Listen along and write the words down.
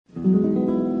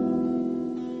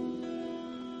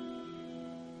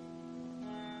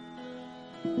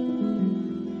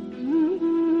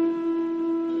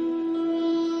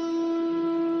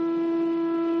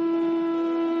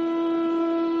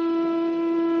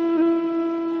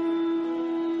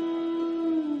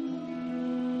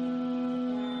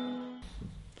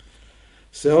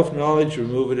Self-knowledge,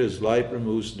 remove it as light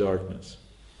removes darkness.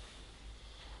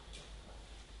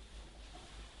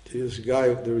 There was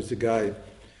a guy,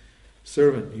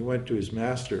 servant, he went to his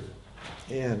master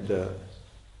and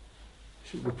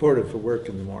reported for work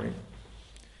in the morning.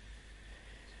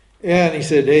 And he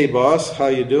said, "Hey boss, how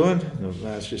you doing?" And the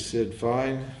master said,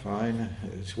 "Fine, fine.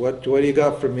 What do you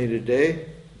got for me today?"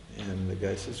 And the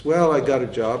guy says, "Well, I got a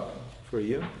job for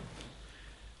you.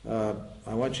 I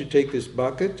want you to take this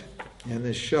bucket and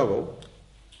this shovel,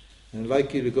 and I'd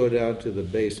like you to go down to the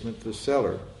basement, the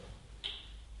cellar,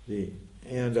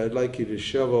 and I'd like you to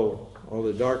shovel all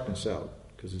the darkness out,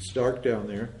 because it's dark down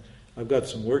there. I've got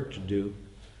some work to do.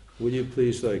 Will you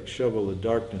please shovel the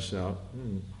darkness out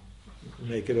and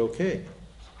make it okay,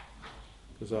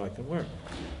 because I can work."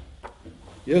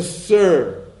 "Yes,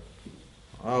 sir.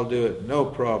 I'll do it. No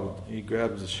problem." He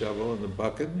grabs the shovel and the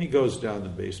bucket and he goes down the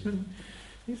basement.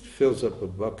 He fills up a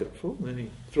bucket full, and then he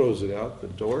throws it out the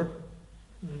door.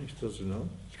 And he doesn't know,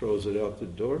 throws it out the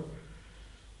door.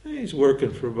 And he's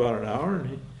working for about an hour,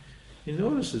 and he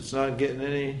notices it's not getting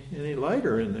any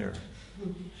lighter in there.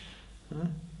 Huh?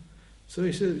 So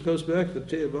he goes back to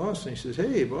the boss, and he says,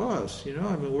 "Hey, boss,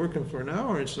 I've been working for an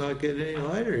hour, and it's not getting any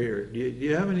lighter here. Do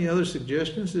you have any other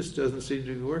suggestions? This doesn't seem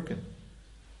to be working."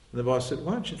 And the boss said,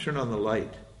 "Why don't you turn on the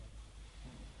light?"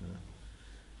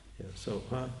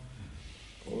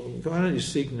 Why don't you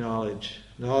seek knowledge?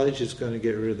 Knowledge is going to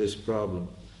get rid of this problem.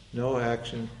 No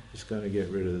action is going to get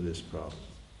rid of this problem.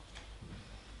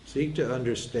 Seek to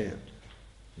understand.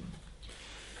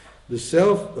 The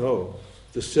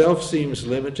self seems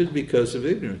limited because of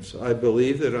ignorance. I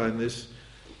believe that I'm this,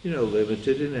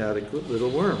 limited, inadequate little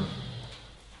worm,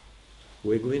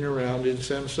 wiggling around in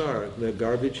samsara, the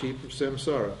garbage heap of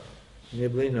samsara,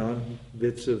 nibbling on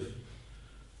bits of,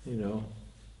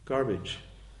 garbage.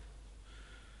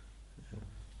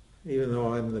 Even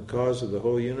though I'm the cause of the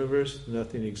whole universe,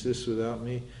 nothing exists without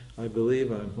me, I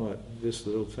believe I'm this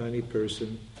little tiny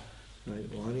person, right?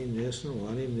 Wanting this and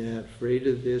wanting that, afraid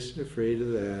of this and afraid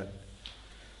of that.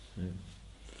 Right?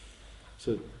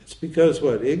 So it's because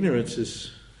ignorance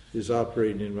is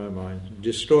operating in my mind.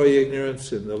 Destroy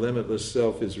ignorance and the limitless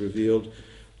self is revealed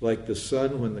like the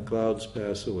sun when the clouds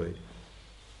pass away.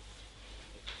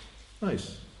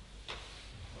 Nice.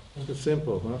 It's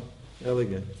simple, huh?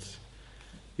 Elegant.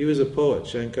 He was a poet.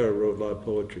 Shankar wrote a lot of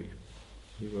poetry.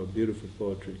 He wrote beautiful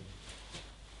poetry.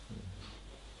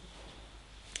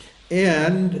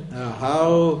 And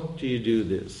how do you do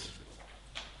this?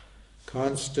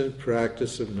 Constant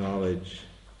practice of knowledge.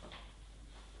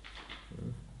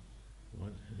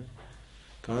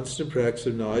 Constant practice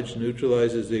of knowledge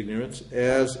neutralizes ignorance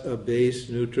as a base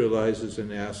neutralizes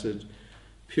an acid,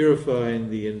 purifying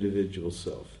the individual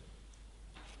self.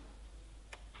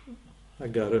 I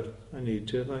need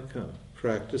to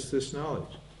practice this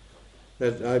knowledge.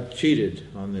 That I've cheated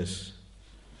on this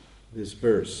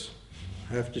verse.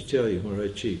 I have to tell you where I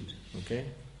cheat, okay?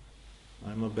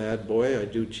 I'm a bad boy, I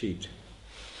do cheat.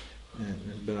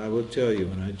 But I will tell you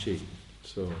when I cheat,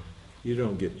 so you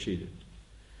don't get cheated.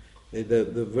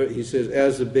 He says,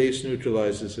 as the base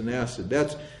neutralizes an acid.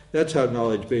 That's how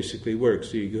knowledge basically works.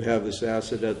 So you have this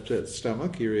acid at the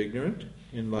stomach, you're ignorant,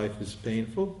 and life is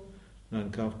painful and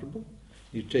uncomfortable.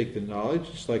 You take the knowledge,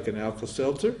 it's like an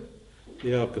Alka-Seltzer.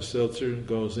 The Alka-Seltzer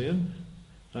goes in,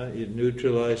 it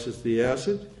neutralizes the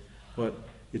acid, but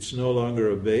it's no longer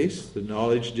a base. The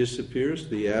knowledge disappears,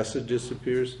 the acid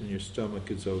disappears, and your stomach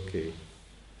is okay.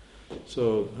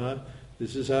 So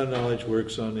this is how knowledge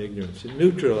works on ignorance. It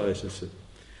neutralizes it.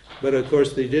 But of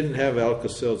course they didn't have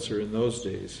Alka-Seltzer in those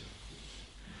days.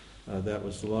 That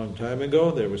was a long time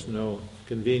ago. There was no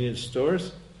convenience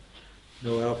stores,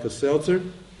 no Alka-Seltzer.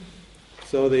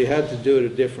 So they had to do it a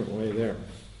different way there.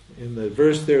 In the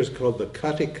verse there is called the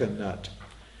Katika nut.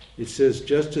 It says,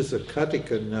 just as a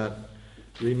Katika nut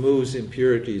removes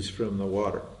impurities from the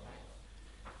water.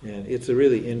 And it's a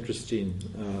really interesting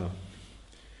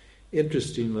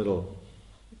little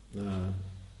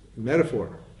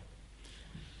metaphor.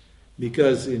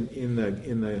 Because if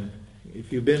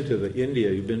you've been to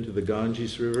India, you've been to the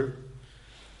Ganges River.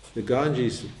 The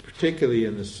Ganges, particularly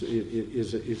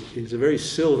is a very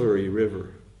silvery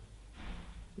river.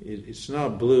 It's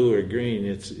not blue or green.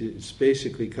 It's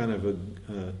basically kind of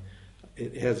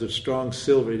it has a strong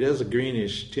silver. It has a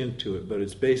greenish tint to it, but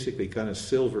it's basically kind of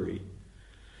silvery.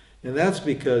 And that's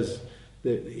because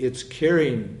it's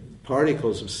carrying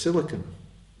particles of silicon.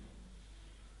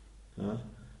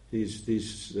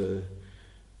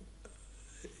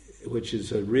 Which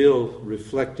is a real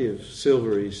reflective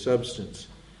silvery substance.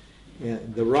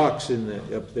 And the rocks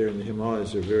up there in the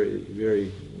Himalayas are very,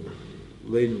 very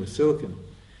laden with silicon.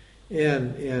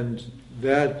 And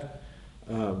that,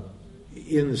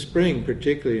 in the spring,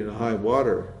 particularly in the high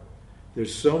water,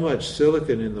 there's so much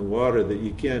silicon in the water that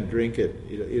you can't drink it.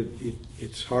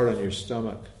 It's hard on your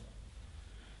stomach.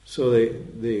 So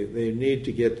they need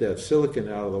to get that silicon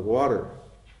out of the water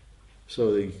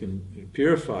so that you can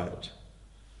purify it.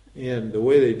 And the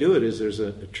way they do it is there's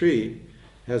a tree,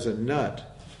 has a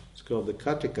nut, it's called the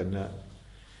katika nut,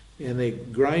 and they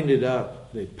grind it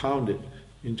up, they pound it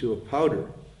into a powder,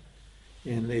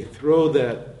 and they throw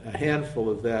a handful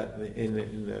of that in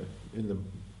the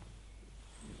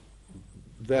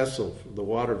vessel, the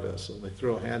water vessel. They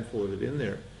throw a handful of it in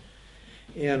there.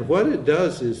 And what it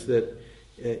does is that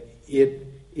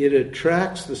it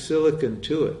attracts the silicon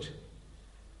to it.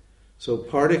 So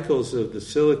particles of the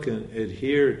silicon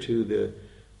adhere to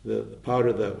the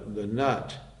powder, the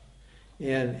nut,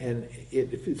 and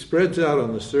it spreads out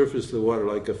on the surface of the water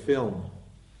like a film,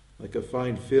 like a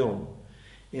fine film.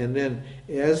 And then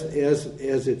as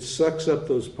it sucks up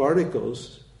those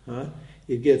particles,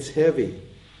 it gets heavy.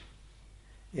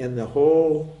 And the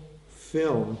whole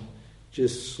film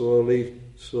just slowly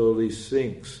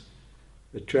sinks,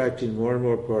 attracting more and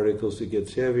more particles. It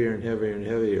gets heavier and heavier and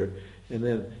heavier. And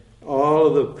then all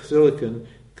of the silicon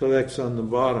collects on the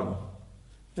bottom.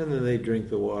 And then they drink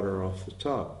the water off the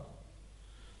top.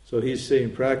 So he's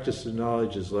saying practice of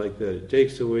knowledge is like that. It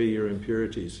takes away your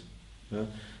impurities.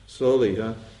 Slowly,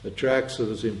 attracts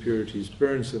those impurities,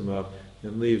 burns them up,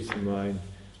 and leaves the mind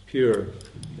pure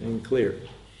and clear.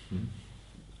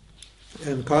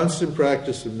 And constant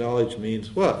practice of knowledge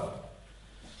means what?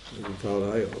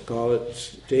 I call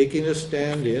it taking a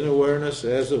stand in awareness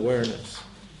as awareness.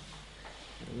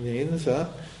 It means,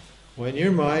 when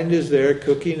your mind is there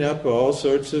cooking up all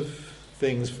sorts of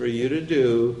things for you to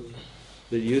do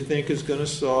that you think is going to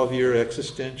solve your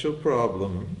existential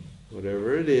problem,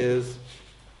 whatever it is,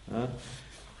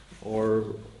 or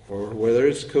whether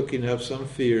it's cooking up some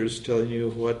fears, telling you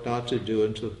what not to do,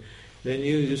 until then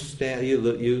you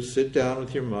sit down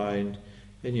with your mind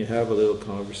and you have a little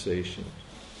conversation.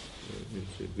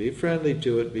 Be friendly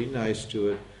to it, be nice to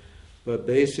it, but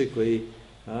basically,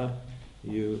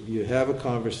 you have a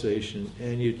conversation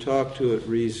and you talk to it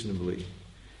reasonably,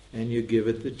 and you give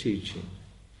it the teaching.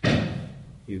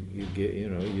 You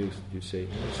say,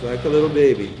 it's like a little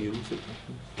baby.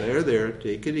 There,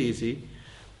 take it easy.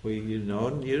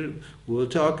 We'll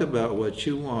talk about what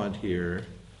you want here,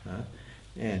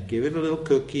 and give it a little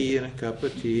cookie and a cup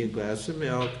of tea and a glass of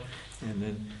milk, and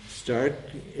then start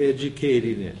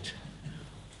educating it.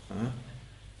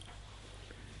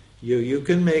 You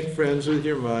can make friends with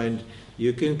your mind.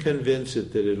 You can convince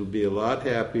it that it'll be a lot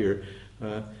happier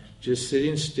just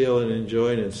sitting still and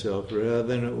enjoying itself, rather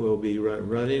than it will be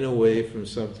running away from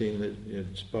something that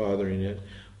it's bothering it,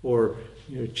 or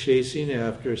chasing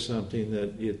after something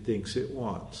that it thinks it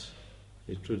wants.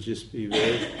 It will just be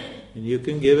and you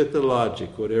can give it the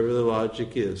logic, whatever the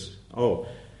logic is. I've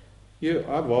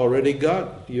already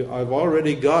got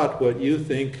what you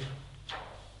think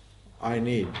I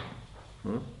need.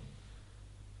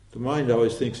 The mind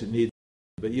always thinks it needs.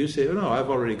 But you say, no, I've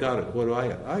already got it. What do I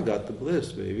got? I got the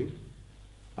bliss, baby.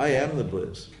 I am the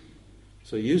bliss.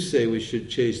 So you say we should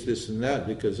chase this and that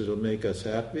because it'll make us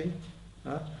happy?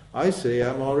 I say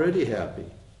I'm already happy.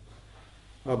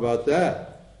 How about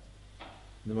that?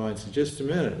 And the mind says, just a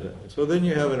minute. So then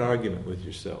you have an argument with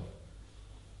yourself.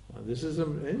 This is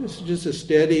just a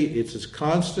steady, it's a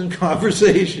constant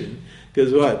conversation.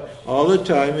 Because what? All the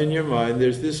time in your mind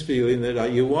there's this feeling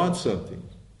that you want something.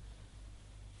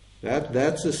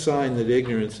 That's a sign that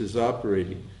ignorance is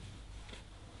operating.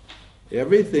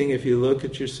 Everything, if you look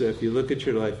at yourself, if you look at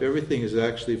your life, everything is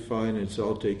actually fine and it's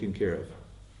all taken care of.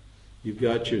 You've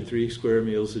got your 3 square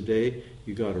meals a day,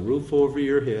 you got a roof over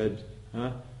your head,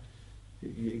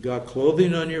 you got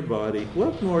clothing on your body.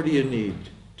 What more do you need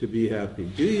to be happy?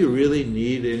 Do you really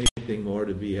need anything more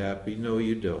to be happy? No,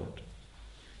 you don't.